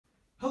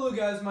Hello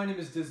guys, my name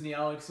is Disney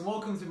Alex and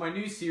welcome to my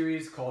new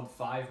series called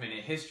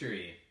 5-Minute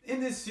History. In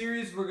this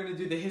series we're going to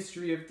do the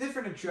history of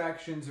different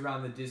attractions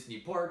around the Disney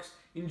parks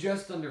in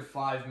just under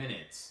 5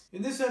 minutes.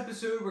 In this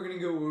episode we're going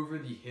to go over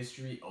the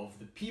history of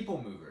the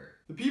PeopleMover.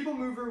 The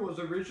PeopleMover was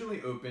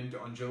originally opened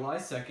on July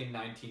 2nd,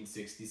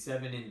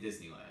 1967 in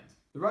Disneyland.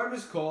 The ride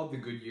was called the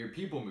Goodyear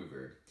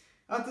PeopleMover.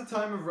 At the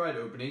time of ride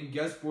opening,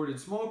 guests boarded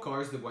small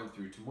cars that went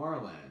through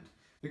Tomorrowland.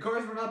 The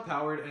cars were not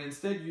powered and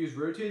instead used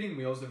rotating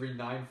wheels every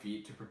 9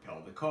 feet to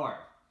propel the car.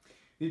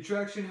 The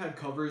attraction had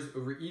covers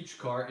over each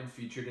car and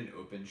featured an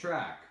open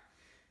track.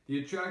 The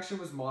attraction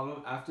was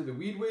modeled after the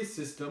weedway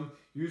system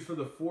used for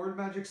the Ford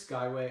Magic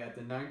Skyway at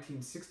the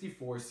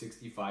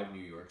 1964-65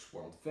 New York's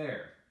World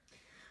Fair.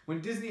 When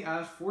Disney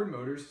asked Ford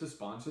Motors to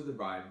sponsor the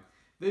ride,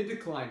 they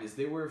declined as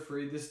they were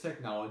afraid this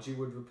technology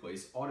would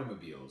replace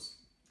automobiles.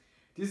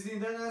 Disney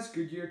then asked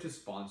Goodyear to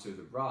sponsor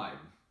the ride.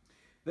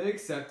 They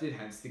accepted,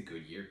 hence the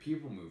Goodyear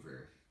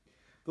PeopleMover.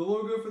 The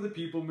logo for the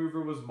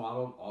PeopleMover was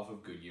modeled off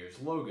of Goodyear's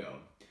logo.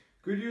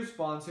 Goodyear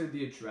sponsored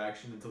the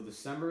attraction until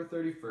December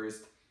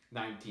 31st,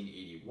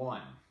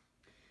 1981.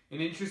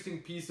 An interesting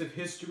piece of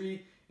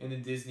history in the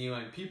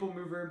Disneyland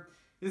PeopleMover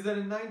is that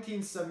in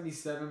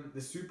 1977,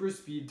 the super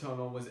speed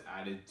tunnel was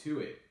added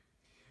to it.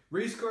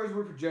 Race cars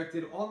were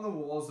projected on the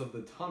walls of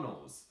the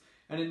tunnels,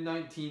 and in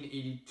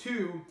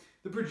 1982,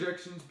 the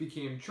projections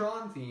became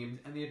Tron-themed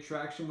and the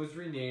attraction was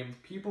renamed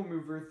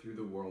PeopleMover Through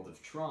the World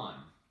of Tron.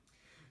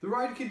 The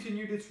ride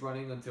continued its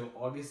running until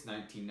August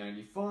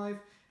 1995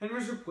 and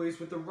was replaced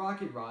with the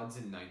Rocket Rods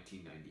in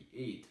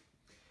 1998.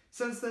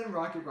 Since then,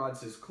 Rocket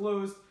Rods has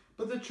closed,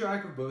 but the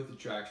track of both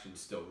attractions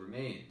still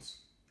remains.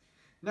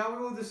 Now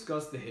we will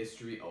discuss the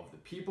history of the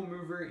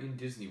PeopleMover in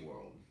Disney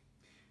World.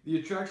 The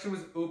attraction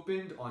was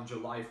opened on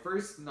July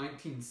 1st,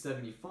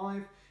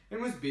 1975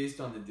 and was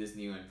based on the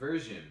Disneyland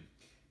version.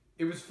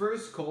 It was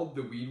first called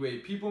the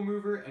Weedway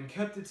PeopleMover and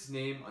kept its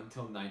name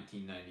until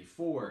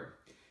 1994.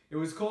 It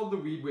was called the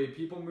Weedway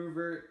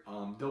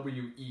PeopleMover,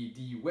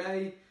 W-E-D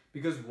Way,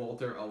 because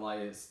Walter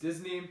Elias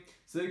Disney,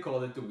 so they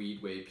called it the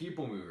Weedway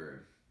PeopleMover.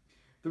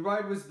 The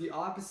ride was the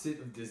opposite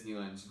of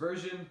Disneyland's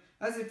version,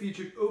 as it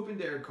featured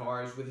open-air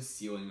cars with a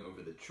ceiling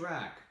over the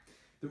track.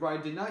 The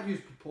ride did not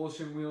use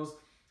propulsion wheels,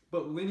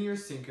 but linear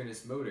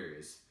synchronous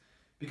motors.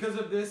 Because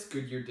of this,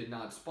 Goodyear did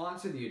not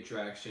sponsor the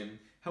attraction,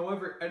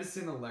 however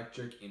Edison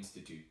Electric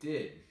Institute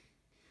did.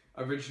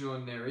 Original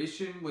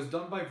narration was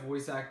done by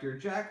voice actor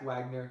Jack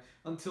Wagner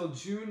until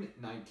June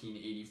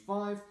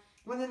 1985,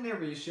 when the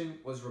narration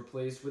was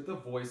replaced with the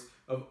voice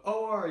of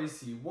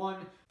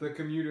ORAC-1, the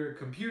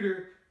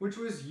computer, which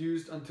was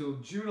used until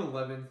June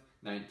 11,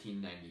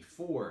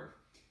 1994.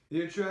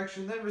 The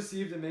attraction then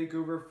received a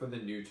makeover for the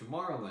new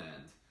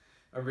Tomorrowland.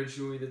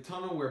 Originally the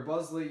tunnel where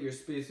Buzz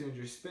Lightyear's Space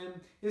Ranger spin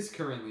is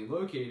currently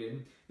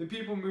located, the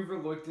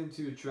PeopleMover looked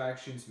into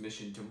attractions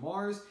Mission to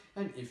Mars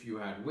and If You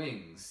Had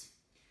Wings.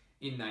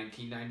 In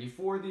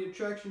 1994, the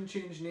attraction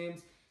changed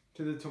names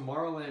to the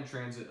Tomorrowland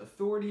Transit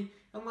Authority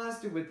and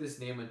lasted with this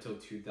name until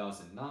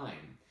 2009.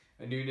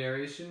 A new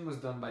narration was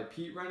done by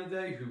Pete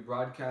Renaday, who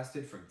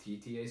broadcasted from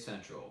TTA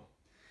Central.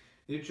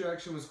 The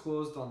attraction was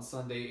closed on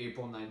Sunday,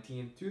 April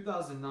 19,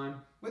 2009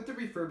 with the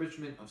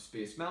refurbishment of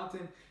Space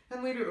Mountain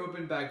and later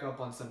opened back up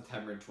on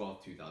September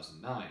 12,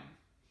 2009.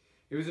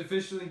 It was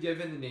officially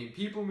given the name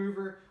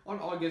PeopleMover on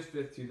August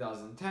 5,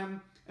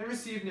 2010 and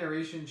received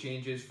narration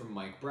changes from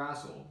Mike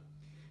Brassel.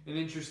 An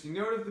interesting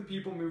note of the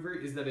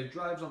PeopleMover is that it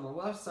drives on the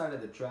left side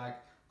of the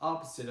track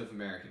opposite of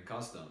American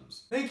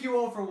Customs. Thank you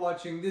all for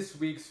watching this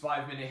week's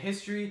 5-Minute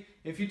History.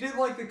 If you did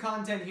like the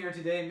content here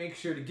today, make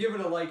sure to give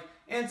it a like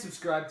and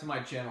subscribe to my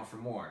channel for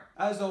more.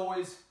 As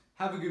always,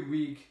 have a good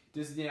week.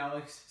 Disney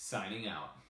Alex signing out.